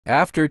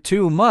After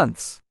 2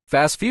 months,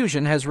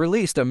 FaceFusion has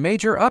released a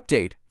major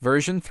update,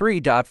 version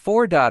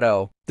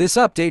 3.4.0. This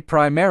update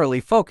primarily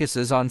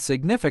focuses on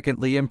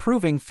significantly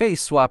improving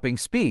face swapping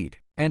speed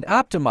and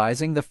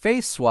optimizing the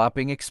face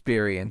swapping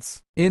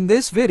experience. In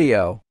this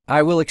video,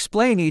 I will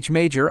explain each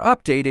major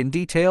update in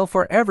detail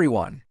for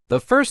everyone.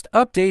 The first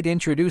update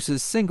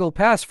introduces single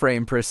pass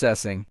frame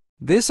processing.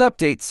 This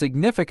update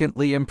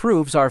significantly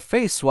improves our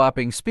face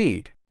swapping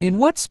speed. In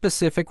what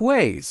specific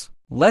ways?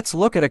 Let's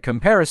look at a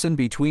comparison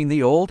between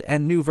the old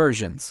and new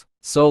versions.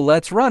 So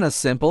let's run a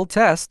simple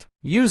test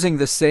using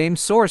the same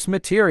source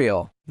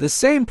material, the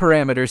same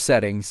parameter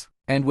settings,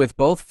 and with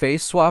both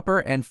Face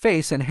Swapper and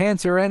Face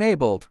Enhancer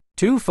enabled.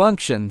 2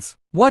 functions.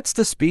 What's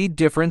the speed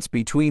difference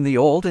between the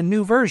old and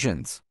new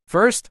versions?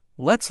 First,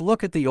 let's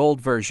look at the old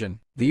version.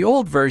 The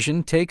old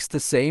version takes the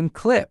same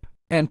clip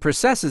and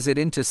processes it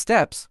into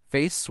steps,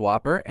 Face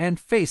Swapper and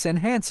Face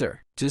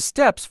Enhancer, to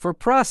steps for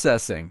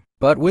processing.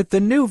 But with the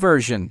new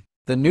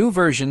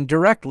version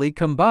directly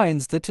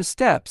combines the 2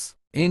 steps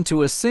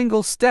into a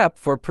single step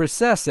for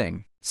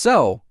processing.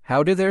 So,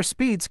 how do their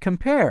speeds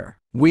compare?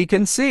 We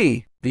can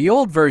see the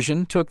old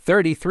version took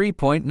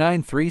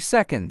 33.93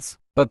 seconds,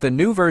 but the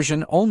new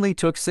version only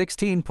took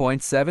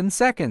 16.7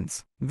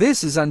 seconds.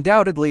 This is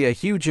undoubtedly a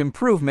huge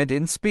improvement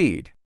in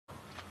speed.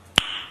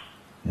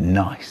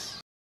 Nice.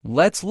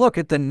 Let's look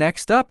at the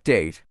next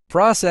update.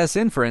 Process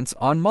inference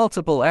on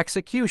multiple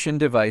execution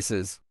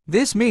devices.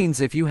 This means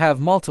if you have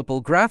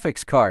multiple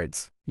graphics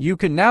cards, you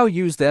can now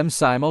use them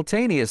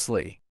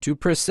simultaneously to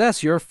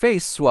process your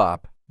face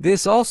swap.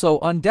 This also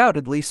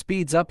undoubtedly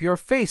speeds up your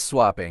face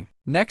swapping.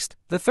 Next,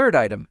 the third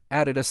item,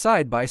 added a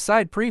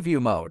side-by-side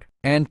preview mode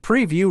and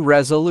preview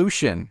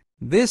resolution.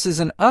 This is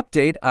an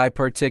update I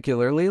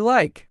particularly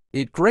like.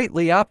 It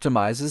greatly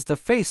optimizes the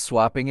face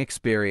swapping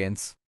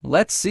experience.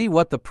 Let's see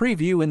what the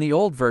preview in the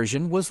old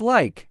version was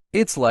like.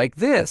 It's like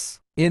this.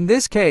 In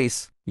this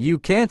case, you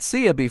can't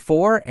see a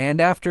before and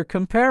after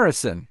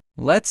comparison.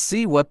 Let's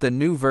see what the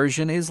new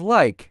version is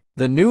like.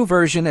 The new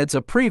version adds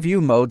a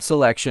preview mode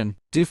selection.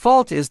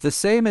 Default is the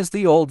same as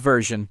the old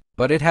version,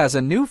 but it has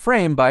a new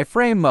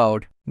frame-by-frame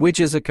mode, which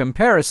is a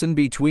comparison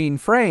between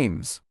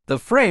frames. The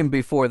frame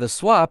before the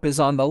swap is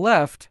on the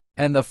left,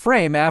 and the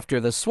frame after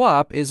the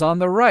swap is on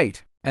the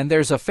right. And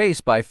there's a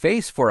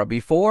face-by-face for a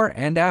before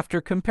and after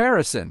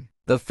comparison.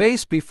 The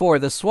face before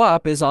the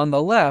swap is on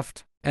the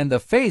left, and the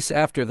face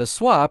after the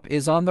swap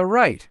is on the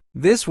right.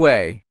 This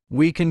way,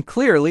 we can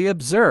clearly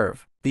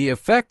observe the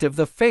effect of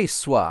the face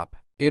swap.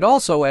 It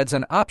also adds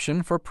an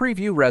option for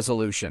preview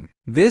resolution.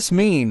 This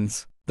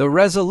means the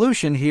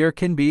resolution here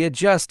can be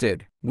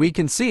adjusted. We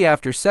can see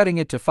after setting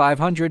it to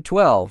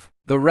 512,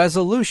 the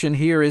resolution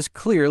here is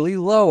clearly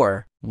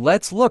lower.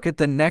 Let's look at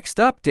the next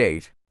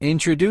update.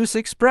 Introduce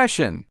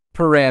expression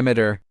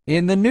parameter.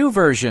 In the new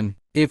version,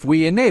 if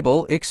we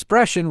enable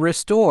expression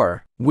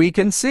restore, we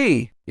can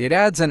see it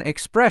adds an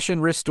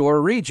expression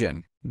restore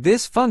region.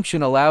 This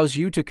function allows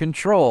you to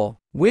control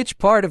which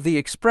part of the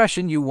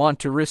expression you want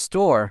to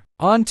restore.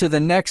 On to the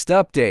next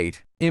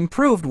update.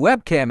 Improved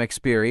webcam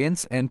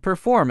experience and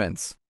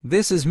performance.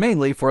 This is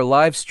mainly for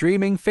live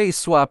streaming face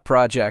swap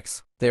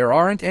projects. There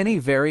aren't any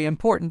very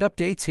important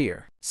updates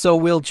here, so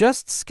we'll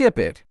just skip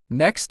it.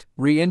 Next,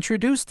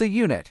 reintroduce the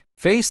unit.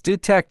 Face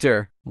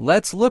detector.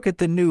 Let's look at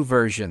the new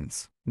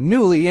versions.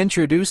 Newly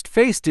introduced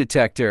face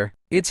detector.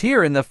 It's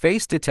here in the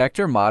face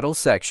detector model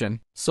section,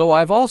 so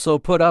I've also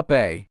put up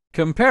a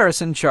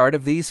comparison chart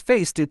of these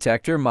face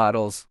detector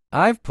models.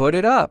 I've put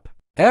it up.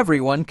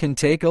 Everyone can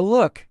take a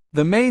look.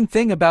 The main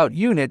thing about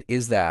unit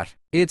is that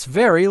it's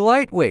very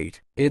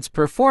lightweight. Its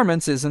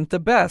performance isn't the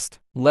best.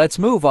 Let's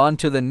move on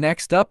to the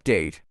next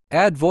update.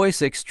 Add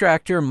voice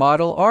extractor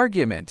model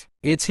argument.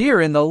 It's here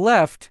in the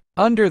left,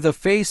 under the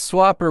face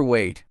swapper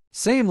weight.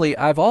 Samely,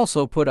 I've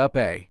also put up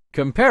a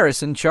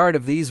comparison chart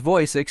of these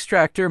voice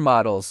extractor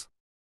models.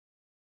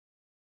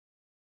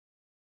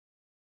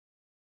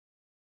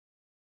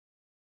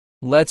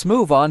 Let's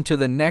move on to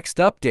the next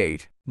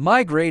update.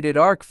 Migrated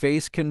arc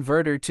face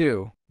converter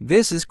 2.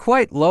 This is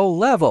quite low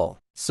level,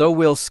 so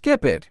we'll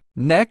skip it.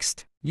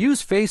 Next,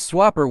 use face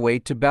swapper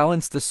weight to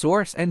balance the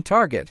source and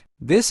target.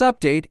 This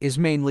update is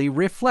mainly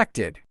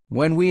reflected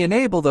when we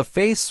enable the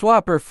face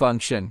swapper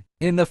function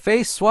in the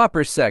face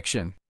swapper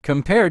section.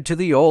 Compared to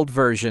the old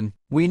version,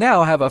 we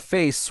now have a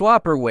face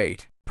swapper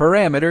weight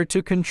parameter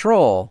to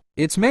control.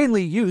 It's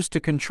mainly used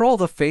to control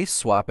the face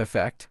swap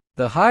effect.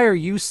 The higher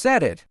you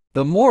set it,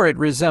 the more it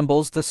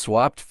resembles the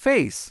swapped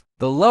face.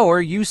 The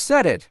lower you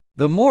set it,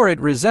 the more it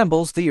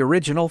resembles the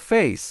original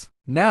face.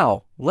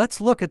 Now, let's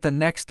look at the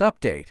next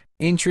update.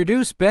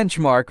 Introduce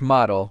benchmark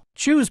model.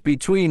 Choose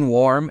between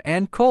warm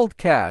and cold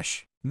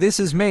cache. This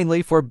is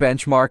mainly for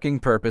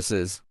benchmarking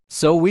purposes,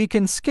 so we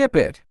can skip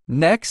it.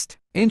 Next,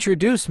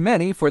 introduce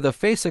many for the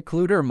face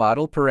occluder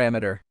model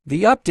parameter.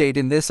 The update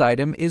in this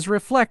item is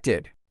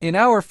reflected in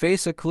our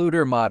face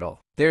occluder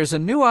model. There's a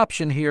new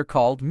option here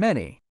called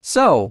many.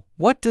 So,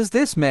 what does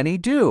this many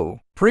do?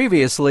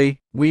 Previously,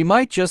 we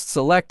might just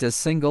select a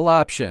single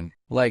option,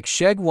 like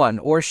Sheg 1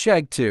 or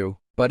Sheg 2,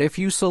 but if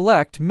you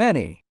select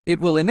many, it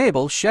will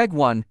enable Sheg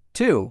 1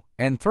 2,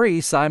 and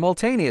 3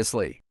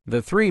 simultaneously.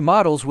 The 3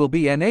 models will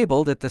be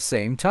enabled at the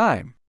same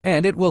time,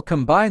 and it will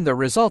combine the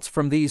results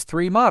from these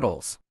 3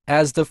 models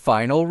as the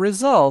final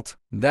result.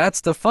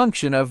 That's the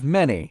function of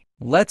many.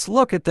 Let's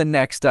look at the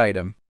next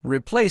item.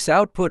 Replace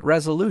output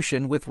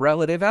resolution with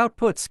relative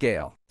output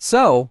scale.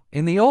 So,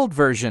 in the old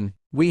version,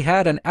 we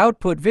had an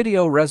output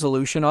video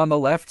resolution on the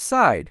left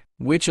side,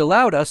 which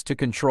allowed us to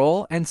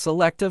control and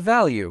select a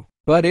value.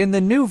 But in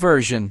the new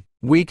version,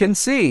 we can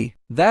see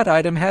that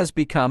item has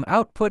become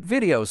output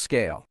video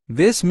scale.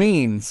 This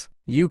means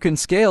you can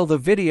scale the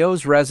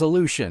video's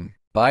resolution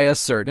by a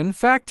certain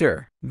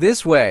factor.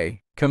 This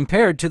way,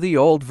 compared to the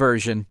old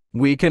version,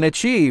 we can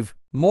achieve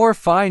more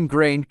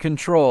fine-grained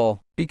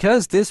control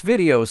because this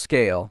video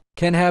scale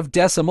can have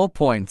decimal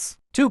points,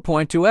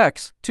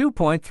 2.2x,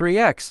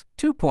 2.3x,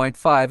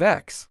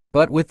 2.5x.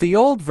 But with the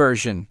old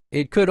version,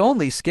 it could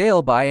only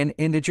scale by an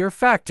integer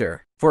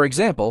factor. For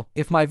example,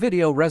 if my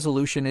video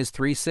resolution is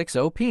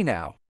 360p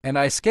now, and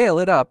I scale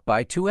it up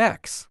by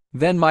 2x,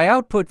 then my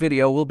output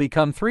video will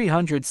become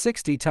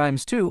 360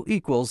 times 2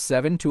 equals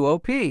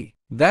 720p.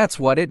 That's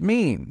what it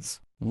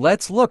means.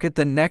 Let's look at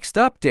the next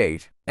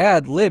update.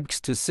 Add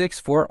libx to 6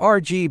 for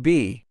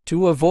RGB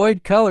to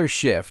avoid color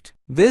shift.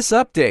 This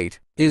update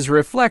is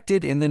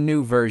reflected in the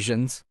new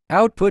version's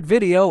output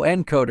video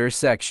encoder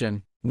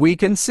section. We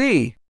can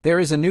see there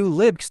is a new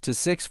libx to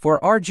 6 for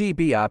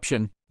RGB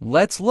option.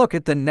 Let's look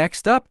at the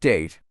next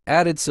update.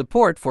 Added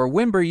support for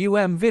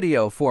WimberUM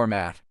video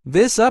format.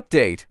 This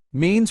update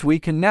means we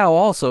can now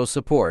also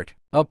support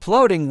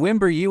uploading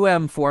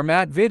WimberUM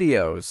format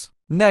videos.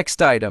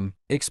 Next item,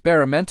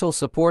 experimental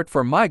support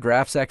for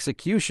MyGraphs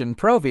execution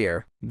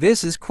Provier.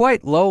 This is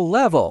quite low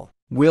level.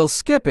 We'll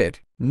skip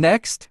it.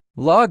 Next,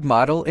 log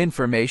model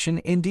information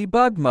in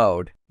debug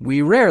mode.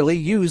 We rarely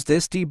use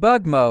this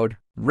debug mode.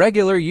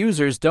 Regular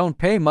users don't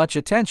pay much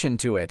attention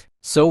to it,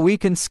 so we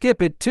can skip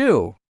it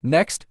too.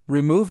 Next,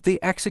 remove the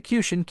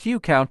execution queue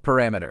count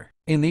parameter.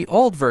 In the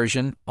old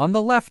version, on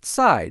the left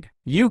side,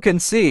 you can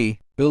see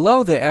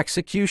below the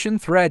execution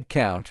thread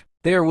count,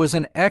 there was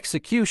an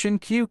execution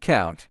queue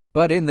count.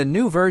 But in the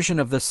new version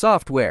of the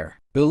software,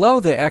 below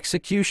the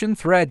execution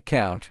thread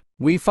count,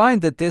 we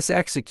find that this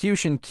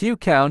execution queue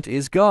count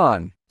is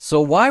gone. So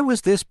why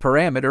was this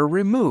parameter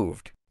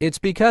removed? It's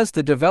because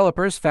the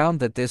developers found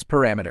that this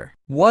parameter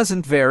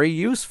wasn't very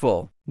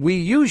useful. We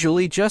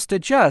usually just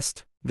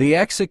adjust the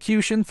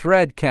execution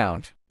thread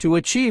count to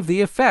achieve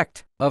the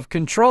effect of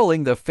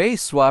controlling the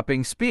face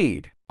swapping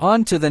speed.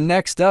 On to the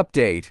next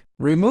update.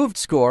 Removed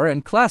score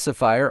and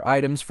classifier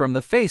items from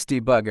the face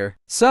debugger.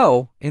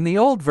 So, in the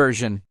old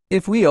version,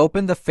 if we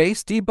open the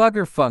face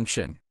debugger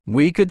function,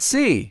 we could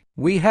see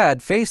we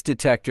had face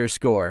detector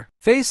score,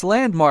 face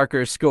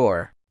landmarker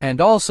score,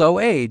 and also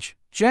age,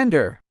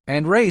 gender,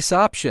 and race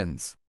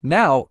options.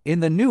 Now, in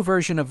the new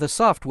version of the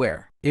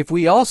software, if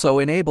we also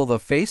enable the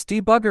face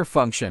debugger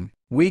function,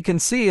 we can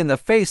see in the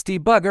face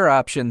debugger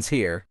options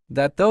here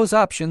that those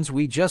options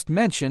we just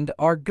mentioned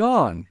are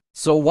gone.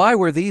 So why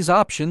were these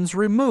options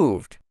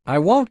removed? I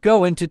won't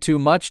go into too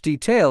much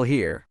detail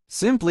here.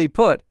 Simply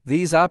put,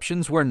 these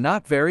options were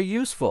not very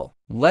useful.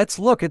 Let's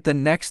look at the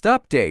next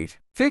update.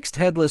 Fixed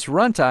headless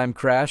runtime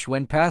crash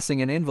when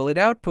passing an invalid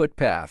output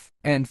path,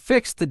 and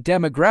fixed the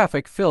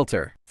demographic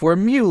filter for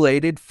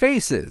mutilated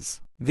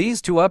faces.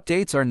 These two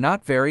updates are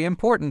not very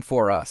important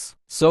for us,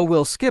 so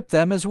we'll skip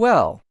them as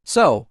well.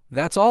 So,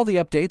 that's all the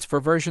updates for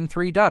version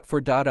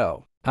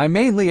 3.4.0. I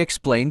mainly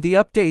explained the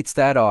updates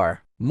that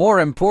are more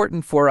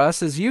important for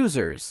us as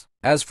users.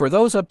 As for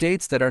those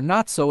updates that are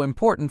not so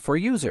important for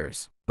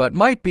users, but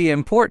might be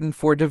important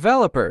for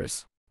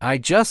developers, I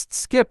just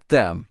skipped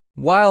them.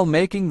 While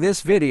making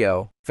this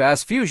video,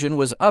 FaceFusion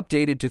was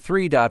updated to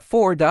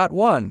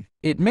 3.4.1.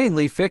 It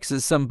mainly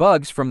fixes some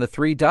bugs from the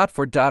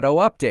 3.4.0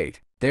 update.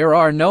 There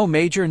are no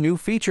major new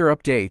feature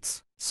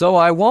updates, so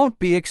I won't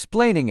be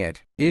explaining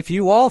it. If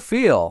you all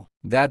feel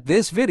that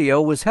this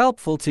video was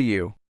helpful to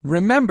you,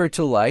 remember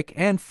to like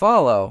and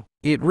follow.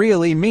 It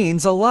really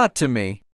means a lot to me.